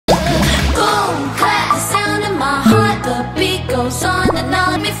goes on and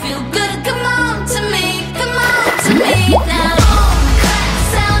on. Me feel good, come on to me now.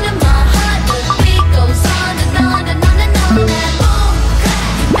 Sound of my heart, the beat goes on and on and on and on. And boom,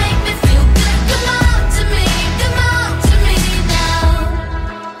 you make me feel good, come on to me now.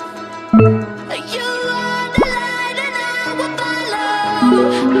 You are the light and I will follow.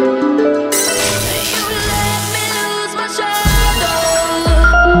 You let me lose my shadow.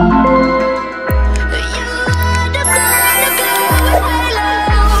 You are the sun that glows way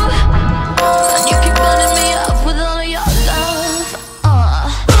low. And you keep burning me up with all of your love.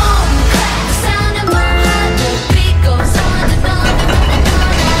 Boom, the sound of my heart, the beat goes on and on and on and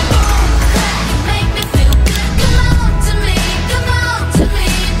on. And boom, you make me feel good, come on to me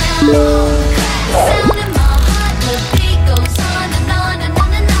now. The sound of my heart, the beat goes on and on and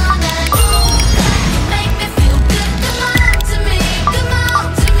on and on. And boom, you make me feel good, come on to me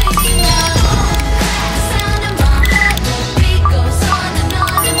now. The sound of my heart, the beat goes on and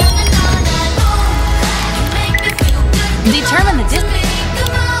on and on and on. And boom, you make me feel good, Determine the distance.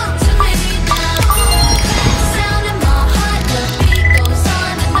 come on to me now. The sound of my heart, the beat goes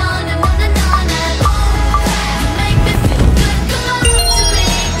on and on and on and on. And boom, you make me feel good, come on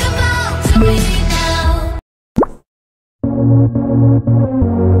to me now.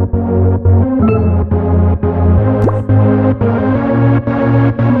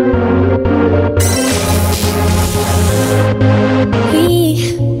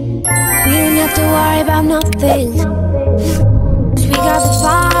 We don't have to worry about nothing. 'Cause we got the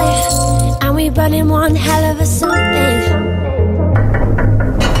fire and we burning one hell of a something.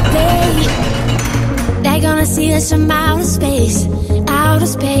 They're gonna see us from outer space,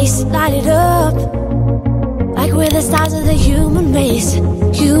 light it up like we're the stars of the human race.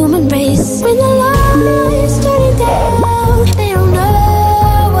 When the lights turning down, they don't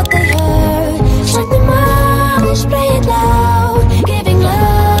know what they heard. Shut the march, play it loud, giving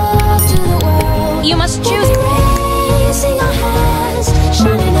love to the world. You must choose. Raising our hands,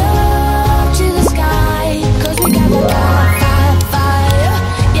 shining up to the sky. 'Cause we got the fire.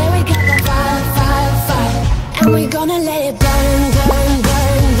 Yeah, we got the fire. And we're gonna let it burn. We're gonna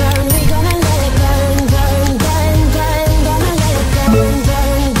let it burn. Gonna let it burn.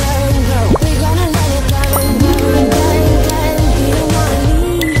 We're gonna let it burn. We don't wanna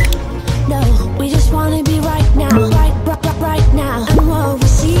leave. No, we just wanna be right now. Right now. And what we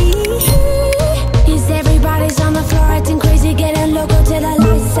see is everybody's on the floor acting crazy, getting loco till the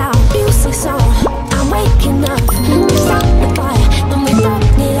lights out. Music's on, I'm waking up. We start the fire, then we burn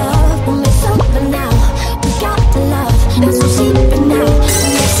it up. When we're sober now, we got the love. That's what's sleeping now.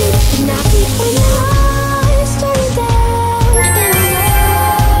 And we're sleeping now. When the lights turn down, they don't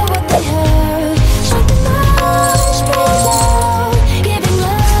know what they heard. Shut the march, play it loud, giving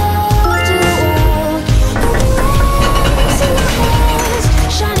love to the world. Raising our hands,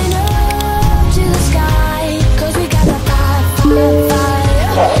 shining up to the sky. 'Cause we got the fire.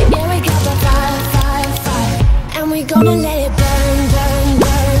 Yeah, we got the fire. And we're gonna let it burn.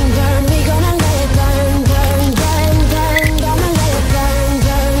 We're gonna let it burn. Gonna let it burn.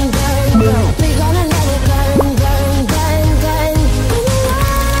 We're gonna let it burn. When the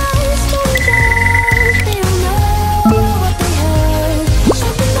lights turn down, they don't know what they heard.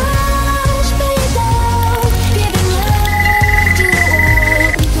 Shut the march, play it loud, giving love to the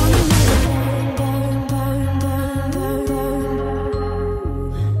world. We're gonna let it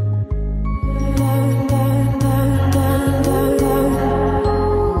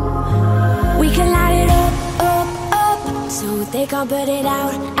We can light it up, so they can't put it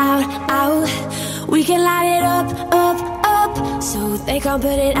out. We can light it up, so they can't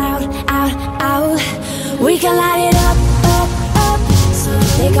put it out. We can light it up, so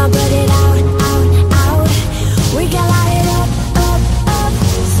they can't put it out. We can light it up,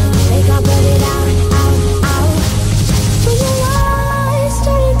 so they can't put it out. When the lights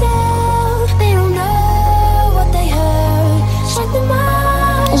turning down, they don't know what they heard. Shut the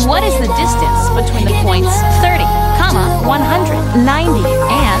march. What is the distance between the points 30, 100, 90,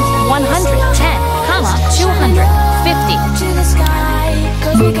 and 110, 250? To the sky,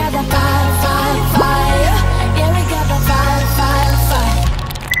 'cause we got the fire. Yeah, we got the fire.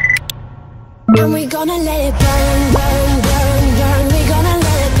 And we're gonna let it burn. We're gonna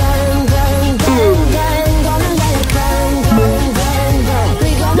let it burn. Gonna let it burn.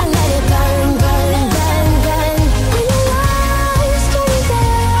 We're gonna let it burn. When the lights turn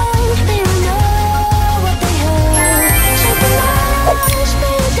down, they don't know what they heard. Shut the march,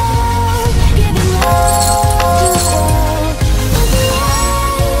 play it loud, giving love to the world.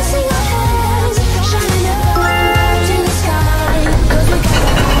 Raising our hands, shining up to the sky. 'Cause we got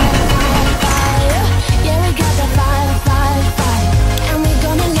the fire. Yeah, we got the fire.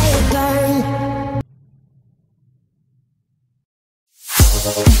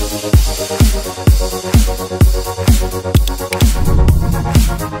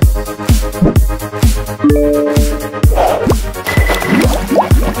 Point.